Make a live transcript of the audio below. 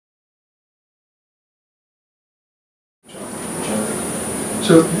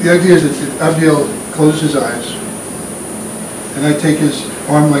So the idea is that Abdiel closes his eyes, and I take his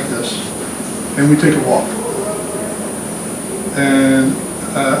arm like this, and we take a walk. And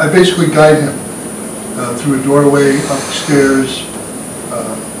I basically guide him through a doorway, upstairs,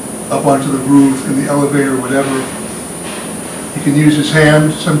 up onto the roof, in the elevator, whatever. He can use his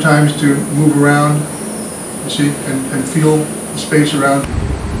hand sometimes to move around, you see, and feel the space around.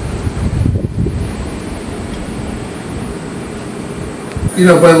 You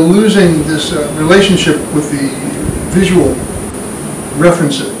know, by losing this relationship with the visual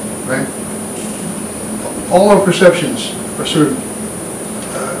referencing, right? All our perceptions are sort of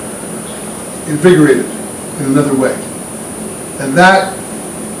invigorated in another way. And that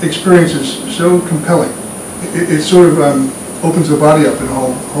experience is so compelling. It sort of opens the body up in a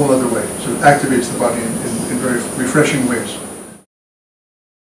whole other way. Sort of activates the body in very refreshing ways.